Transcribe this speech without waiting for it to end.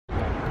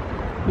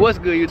What's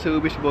good,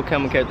 YouTube? It's your boy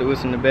Camel Cat the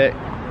Whistle in the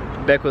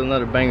back with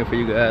another banger for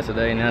you guys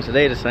today. Now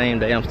today the same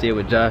day, I'm still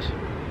with Josh,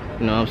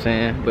 you know what I'm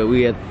saying, but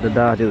we at the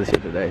Dodge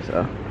dealership today,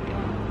 so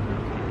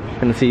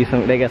gonna see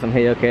some. They got some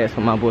Hellcats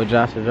for my boy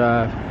Josh to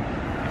drive,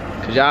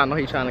 cause y'all know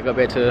he trying to go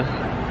back to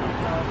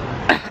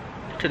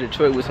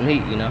Detroit with some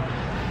heat, you know.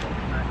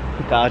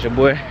 He called your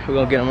boy, we're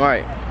gonna get him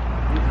right.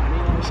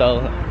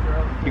 So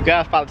you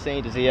guys probably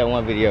seen just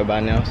one video by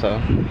now, so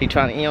he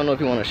don't know if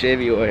he want a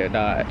Chevy or a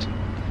Dodge.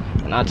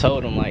 And I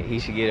told him like he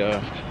should get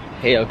a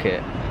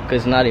Hellcat, cause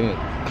it's not even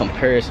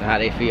comparison how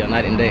they feel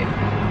night and day.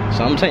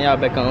 So I'm telling y'all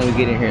back on when we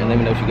get in here and let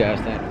me know what you guys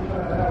think.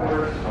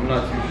 I'm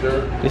not too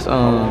sure. It's I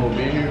won't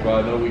be here,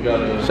 but I know we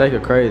got a Shaker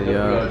crazy,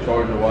 y'all. We got a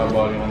Charger wide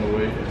body on the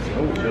way.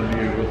 She'll be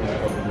here with us in a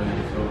couple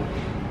minutes. So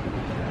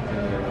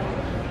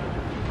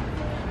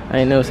I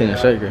ain't never seen a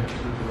Shaker.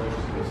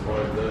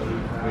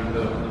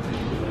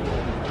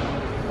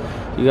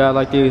 You guys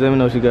like these? Let me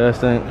know what you guys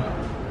think.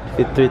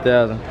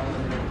 53,000.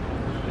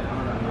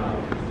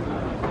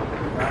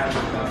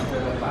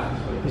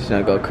 He's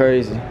gonna go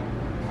crazy.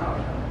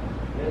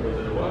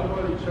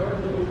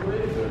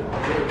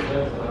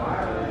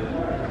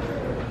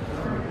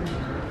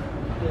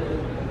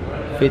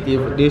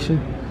 '50th edition.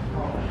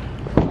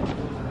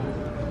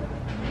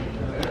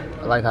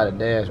 I like how the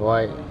dash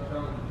white.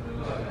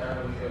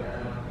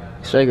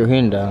 Shaker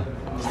Hyundai.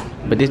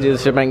 But this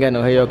dealership ain't got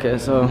no Hellcat,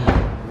 so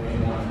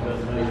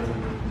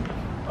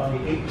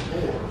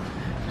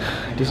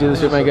this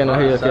dealership ain't got no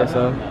Hellcat,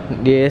 so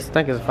yeah, I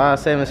think it's a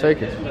 5.7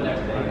 Shaker.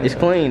 It's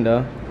clean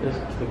though. it's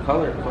the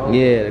color.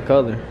 Yeah, the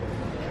color.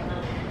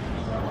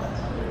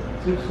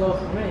 Too slow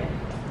for me.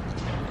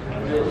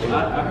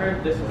 I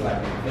heard this is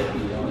like a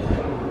 50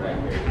 on right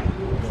here.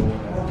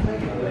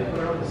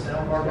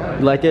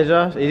 You like that,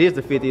 Josh? It is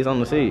the 50. It's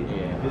on the seat.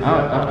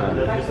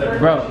 Yeah.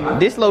 Bro,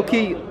 this low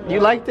key, you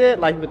like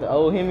that? Like with the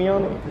old Hemi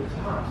on it?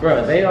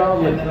 Bro, they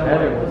all look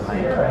better with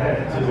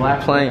like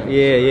black Plain.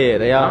 Yeah,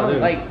 they all do.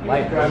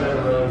 like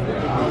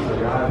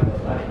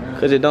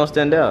Cause it don't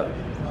stand out.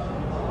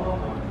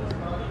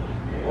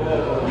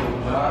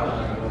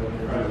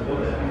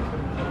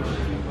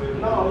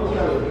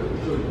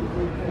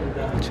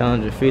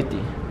 Challenger 50.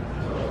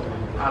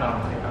 I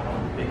don't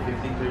think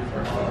 53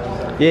 for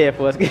Yeah,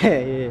 for us.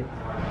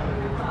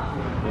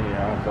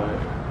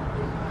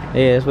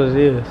 Yeah, that's what it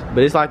is.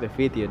 But it's like the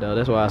 50th though.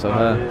 That's why it's so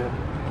high.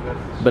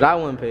 But I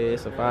wouldn't pay it.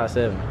 It's a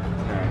 5.7.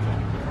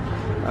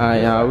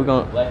 Alright, y'all. We're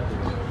gonna.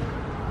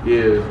 Yeah,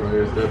 it's right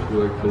here. It's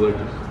definitely like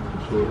collectors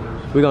for sure.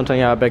 We're gonna turn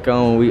y'all back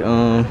on when we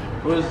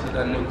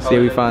see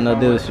if we find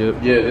another dealership.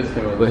 Yeah, this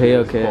thing with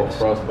Hellcats.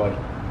 Crossbody.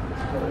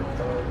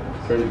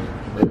 Crazy.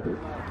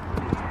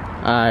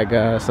 Alright,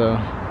 guys. So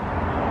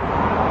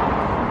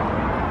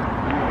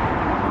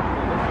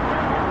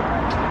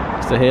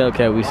it's the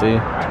Hellcat we see.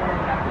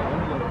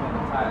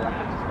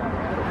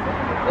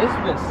 It's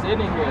been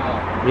sitting here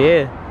though.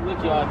 Yeah. Look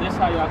y'all, this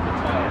how y'all can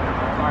tell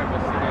the car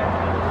been sitting.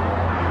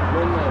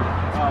 When the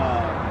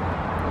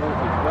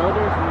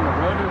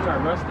rotors are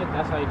rusted,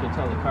 that's how you can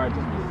tell the car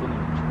just been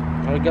sitting.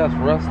 Oh, it got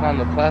rust on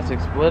the plastic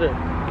splitter.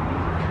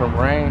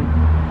 Terrain.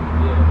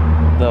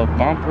 Yeah. The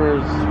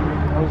bumpers.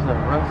 What's the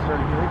rust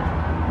right here?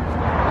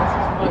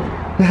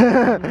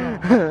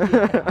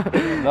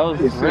 Those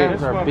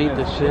rims are beat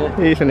to shit.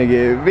 He's finna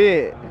get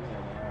bit.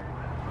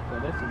 So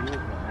that's a used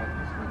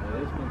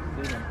one. It's been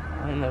sitting.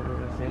 I ain't never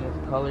even seen this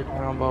color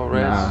combo.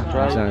 Red Nah,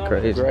 that sound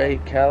crazy. gray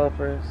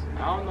calipers. I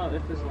don't know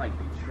if it's like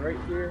Detroit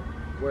here,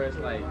 where it's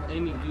like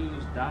any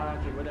used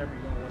Dodge or whatever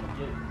you want to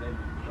get, they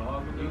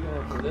dogging you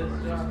for this.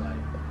 Just like,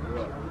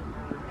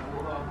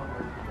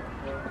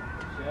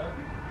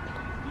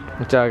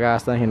 What y'all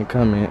guys think in the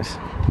comments?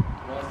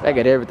 They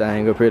got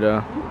everything up here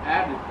though. who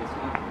added this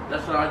one?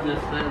 That's what I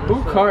just said.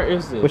 Who car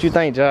is this? What you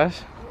think,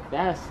 Josh?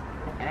 That's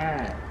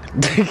ass.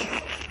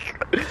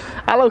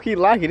 I low key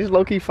like it. It's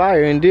low key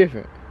fire and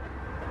different.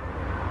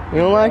 You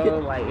don't like it?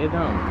 Like it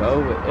don't go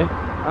with it.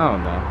 I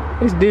don't know.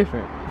 It's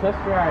different. Test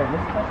drive.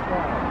 Let's test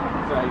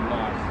drive. It's like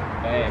nice.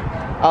 Bang.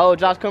 Oh,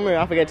 Josh, come here.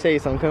 I forgot to tell you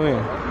something. Come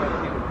here.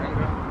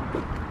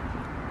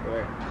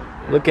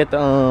 Look at the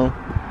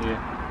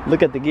Yeah.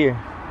 Look at the gear.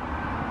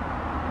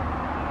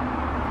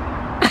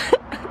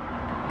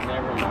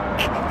 Never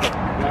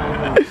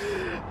mind.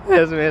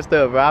 That's messed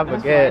up, bro. I That's why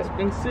forgot. it's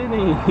been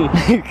sitting.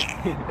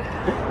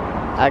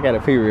 I gotta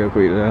pee real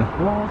quick though.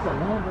 Well, it's a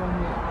lamp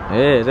on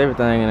here. Yeah, it's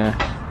everything in there.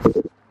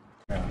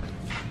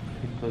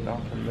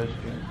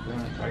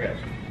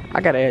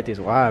 I gotta add this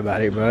wide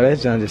body, bro. That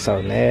junk is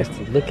so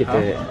nasty. Look at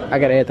that. I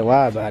gotta add the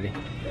wide body.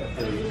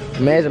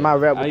 Imagine my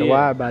rap with the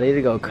wide body.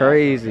 It'd go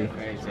crazy.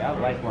 Crazy. I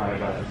like wide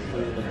bodies.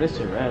 But this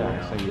is red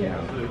eye, so yeah.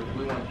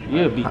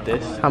 You'll beat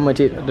this. How much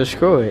it?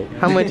 Destroy it.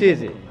 How much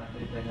is it?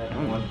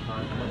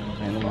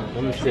 Man,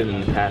 let me sit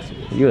in the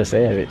passenger. You a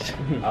savage.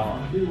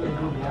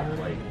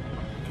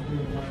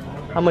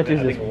 How much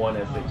is this? One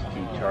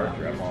SX2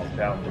 Charger. I'm on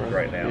town for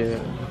right now. Yeah.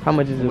 How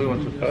much is this?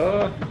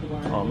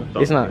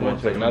 It's not.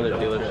 Went to another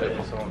dealership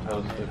and someone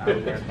told us to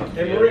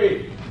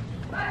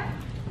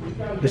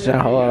This is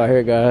hard out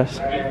here, guys.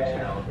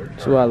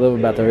 That's what I love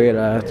about the red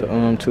eyes.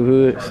 The two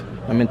hoods.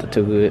 I meant the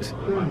two hoods.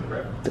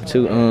 The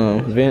two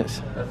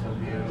vents.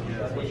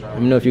 Let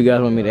me know if you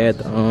guys want me to add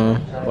the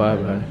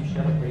wide body.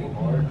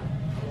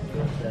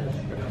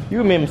 You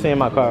remember seeing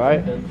my car,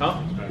 right?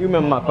 Huh? You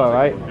remember my car,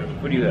 right?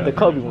 What do you have? The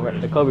Kobe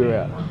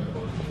wrap.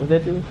 Was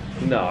that you?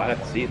 No, I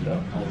have to see it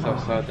though. It's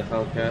outside the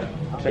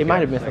Hellcat. It might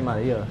have been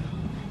somebody else.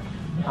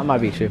 I might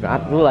be tripping. I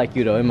look like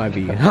you though. It might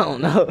be you. I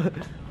don't know.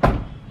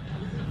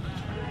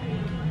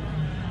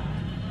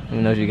 Let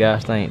me know what you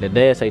guys think. The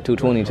dad say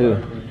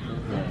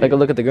 222. Take a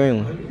look at the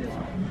green one.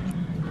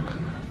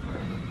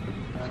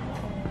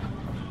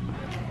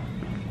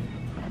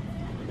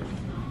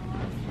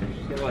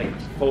 Like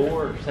 4,000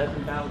 or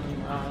 7,000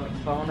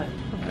 miles on it.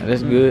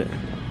 That's good.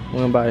 We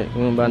don't buy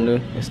new.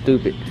 It's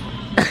stupid.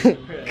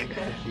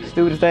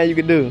 Stupidest thing you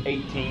could do.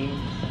 18.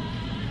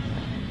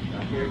 Now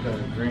here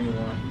goes the green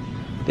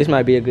one. This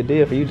might be a good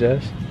deal for you,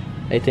 Josh.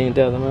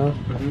 18,000 miles.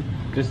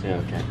 Just the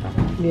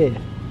Hellcat. Yeah.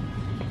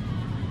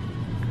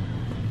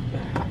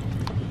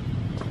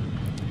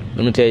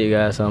 Let me tell you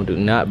guys something.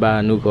 Do not buy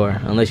a new car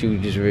unless you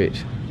just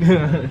rich.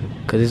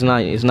 Cause it's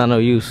not no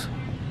use.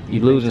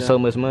 You losing so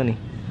much money.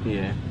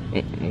 Yeah.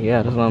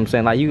 Yeah, that's what I'm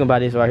saying. Like you can buy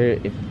this right here.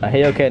 If a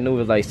Hellcat new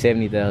is like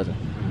 70,000,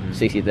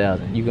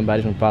 60,000, you can buy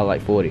this one probably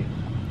like 40.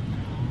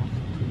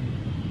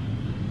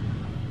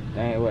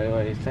 Dang,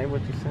 wait. Say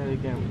what you said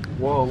again.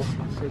 Whoa,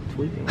 I said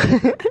tweaking.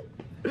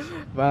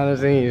 Behind the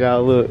scenes,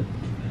 y'all look.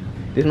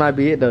 This might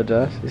be it though,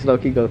 Josh. This low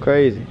key go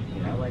crazy.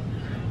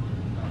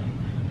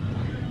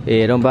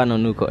 Yeah, don't buy no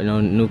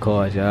new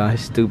cars, y'all.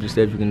 It's stupid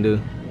stuff you can do.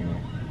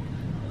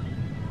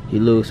 You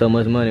lose so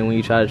much money when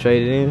you try to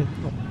trade it in.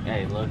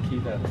 Hey, low key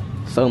though.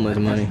 So much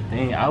money.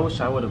 Dang, I wish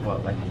I would have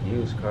bought like a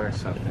used car or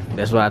something.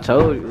 That's what I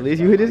told you. At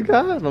least you hit this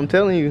car. I'm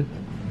telling you.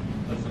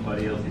 Let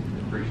somebody else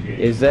appreciate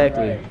it.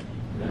 Exactly.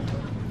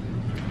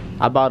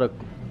 I bought a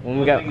when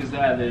we The got. thing is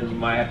that then you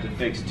might have to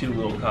fix 2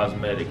 little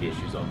cosmetic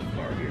issues on the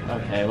car here.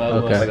 Okay, well,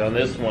 Okay. Like on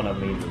this one, I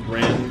mean the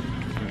rim,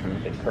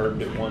 it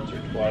curved it once or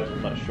twice.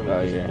 I'm not sure what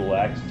Oh, this yeah.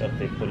 black stuff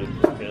they put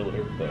in the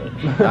filler, but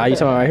Ah, you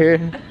talking right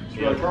here?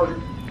 yeah.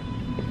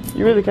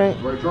 You really can't.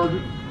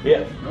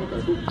 Yeah.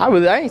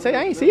 I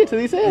ain't see it till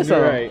he said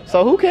so. right.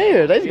 So who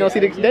cares? They just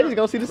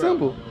gonna see the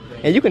symbol,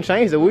 and you can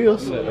change the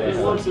wheels. I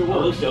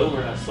looked over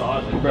and I saw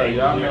it. Like, Bro, hey,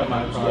 y'all you know got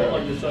my car.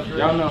 like this up here?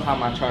 Y'all know how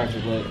my charger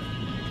look.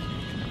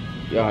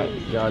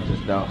 Y'all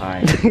just don't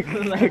hide.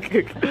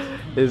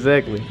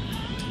 Exactly.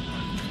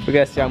 We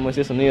gotta see how much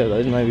this one is though.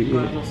 This might be it.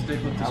 I'll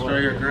stick with the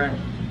straight gray.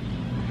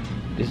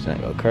 This thing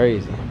go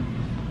crazy.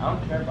 I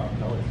don't care about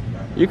colors.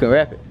 You can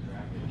wrap it.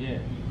 Yeah.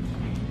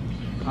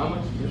 How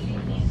much is this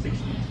one?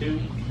 62.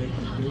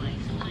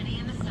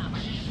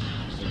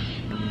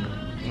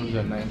 What was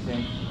that,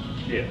 19?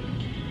 Yeah.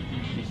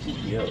 These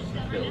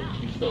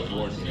CPOs, you still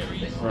warranty and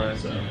everything. Right.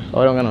 So.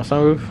 Oh, it don't got no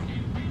sunroof?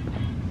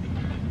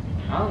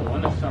 I don't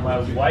want to My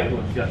sunroof. white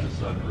one's got the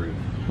sunroof.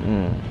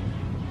 Mm.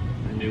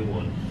 The new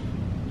one.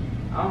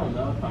 I don't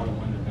know if I would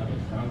want another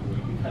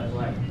sunroof because,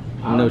 like,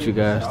 I know what you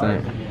guys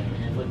think.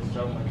 It looks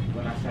so much.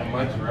 When I said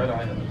much red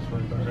eye, it looks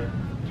way better.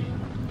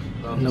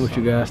 I know what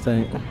you guys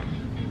think.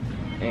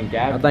 And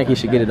I think you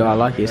should get it though. I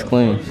like it. It's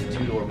clean. Those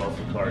 2-door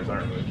muscle cars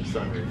aren't with the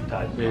sunroof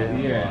type.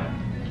 Yeah.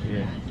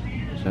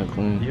 It's so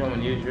clean. You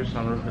don't use your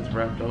sunroof, it's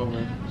wrapped over.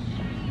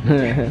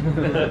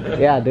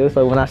 Yeah, I do.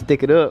 So when I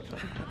stick it up,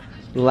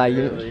 like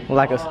Really?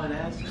 like a,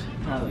 that's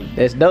probably.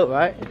 that's dope,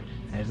 right?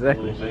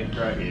 Exactly.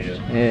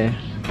 Yeah. Yeah.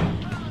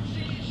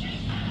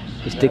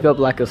 You stick up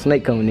like a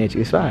snake coming at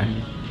you. It's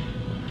fine.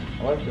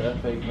 I like the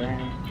F8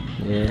 brand.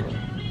 Yeah.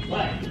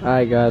 All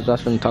right, guys. I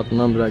was gonna talk the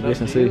numbers, I guess,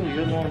 and see.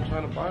 You're the one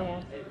trying to buy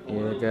one.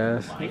 Yeah,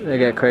 guys. They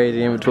got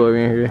crazy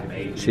inventory in here.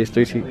 Shit's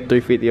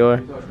 350R.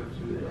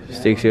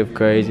 Stick shift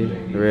crazy.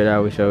 The red eye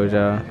we showed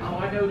y'all.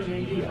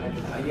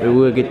 We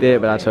would get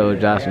that, but I told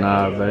Josh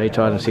nah, but they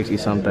charging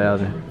 60-some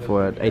thousand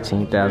for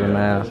 18,000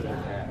 miles.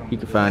 You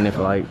can find it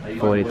for like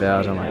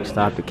 40,000. Like,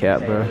 stop the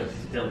cap, bro.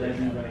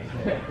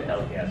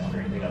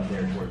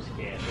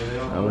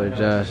 I would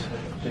Josh.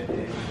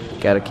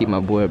 Gotta keep my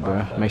boy,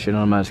 bro. Make sure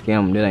nobody scam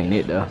him. That ain't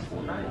it though.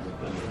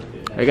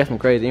 They got some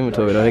crazy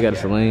inventory though. They got a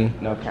Celine.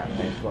 No cap,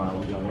 thanks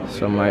for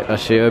Some like a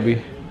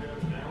Shelby.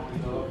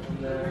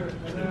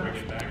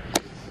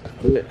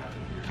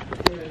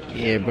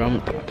 Yeah, bro.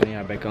 I'm putting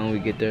y'all back on when we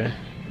get there.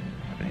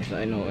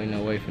 Ain't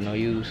no way for no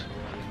use.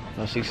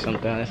 No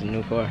 60-something. That's a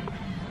new car.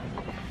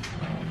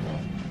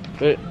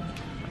 But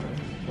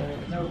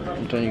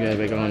I'm turning you guys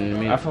back on in a I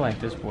minute. feel like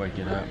this boy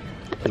get up.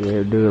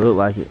 Yeah, dude, look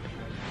like it.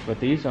 But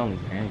these only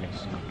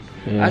manuals.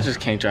 Yeah. I just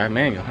can't drive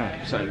manual,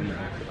 huh? So,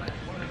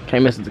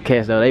 Can't mess with the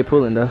cats though. They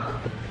pulling though.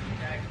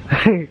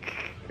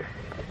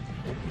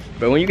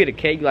 But when you get a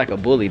cat, you like a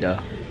bully though.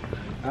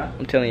 Huh?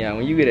 I'm telling y'all,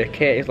 when you get a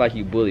cat, it's like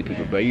you bully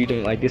people, bro. You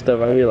think like this stuff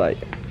right here, like,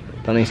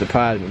 don't even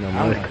surprise me no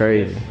more. It's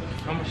crazy.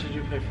 how much did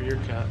you pay for your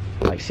cat?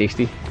 Like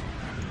 60.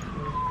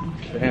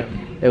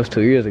 Damn. It was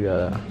 2 years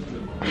ago though.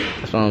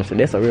 That's what I'm saying.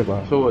 That's a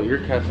ripoff. So what, your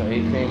cat's an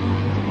 18?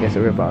 That's a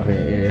ripoff.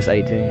 Yeah, it's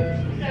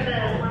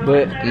 18.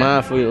 But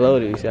mine fully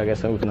loaded. You see, I got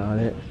something and all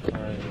that.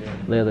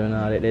 leather and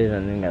all that. They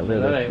done got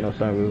leather, That ain't- no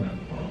sunroof.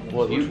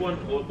 Which one?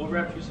 What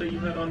wrap you say you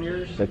had on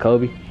yours? The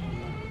Kobe.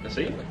 Let's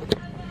see.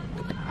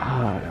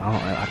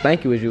 I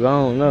think it was you. I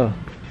don't know.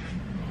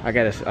 I'll show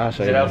Is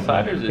you. it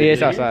outside or is it Yeah, it's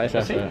here? outside. It's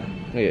Let's see. outside.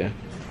 Yeah.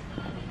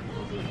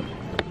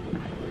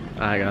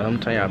 Alright, guys. I'm gonna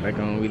turn y'all back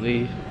on when we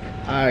leave.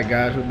 Alright,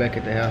 guys. We're back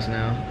at the house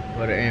now.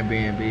 Or the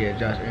Airbnb at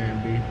Josh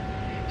Airbnb.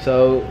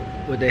 So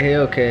with the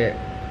Hellcat,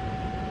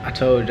 I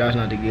told Josh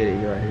not to get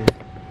it right here.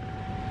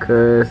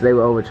 Cause they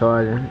were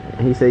overcharging.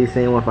 He said he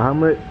seen one for how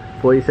much?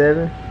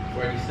 47?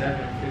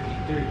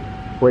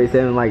 47.53.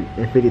 47 like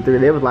in 53.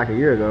 That was like a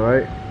year ago,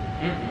 right?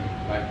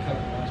 Like a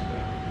couple months ago.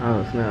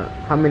 Oh snap.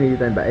 How many you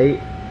think? About 8?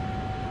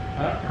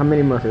 Huh? How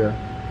many months ago?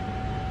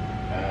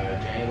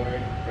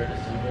 January or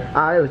December.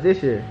 Ah, it was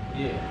this year.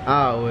 Yeah.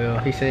 Oh well,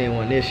 he seen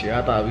one this year.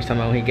 I thought we was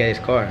talking about when he got his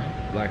car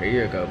like a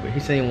year ago, but he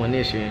seen one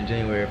this year in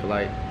January for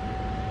like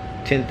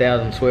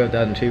 10,000,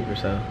 12,000 cheaper.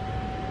 So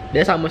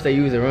that's how much they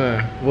use to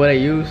run. What they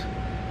use?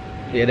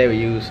 Yeah, they would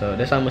use. So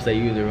that's how much they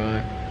use to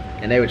run,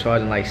 and they were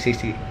charging like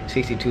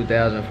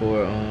 62,000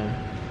 for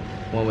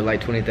one with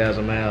like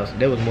 20,000 miles.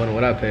 That was more than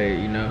what I paid,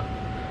 you know.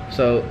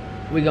 So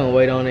we gonna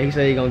wait on it. He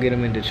said he gonna get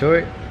them in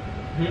Detroit.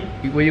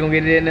 Where you gonna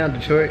get it in now,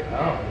 Detroit?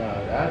 I don't know.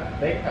 I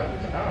think I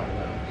don't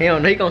know. He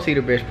don't. He gonna see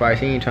the best price.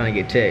 He ain't trying to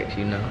get text,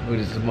 you know. Which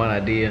is one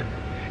idea.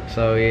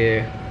 So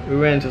yeah, we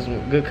ran into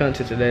some good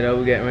content today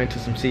though. We ran into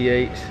some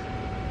C8s.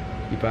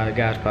 You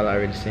guys probably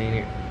already seen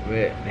it.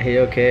 But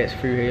Hellcats,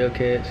 free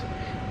Hellcats.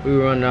 We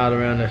were running all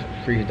around the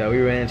streets though. We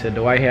ran into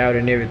Dwight Howard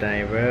and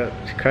everything, bro.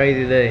 It's a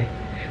crazy day.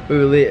 We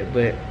were lit,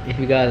 but if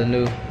you guys are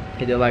new,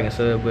 hit that like and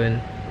sub button.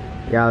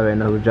 Y'all already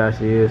know who Josh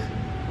is.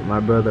 My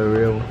brother, a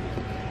real one.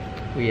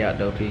 We out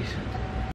though, peace.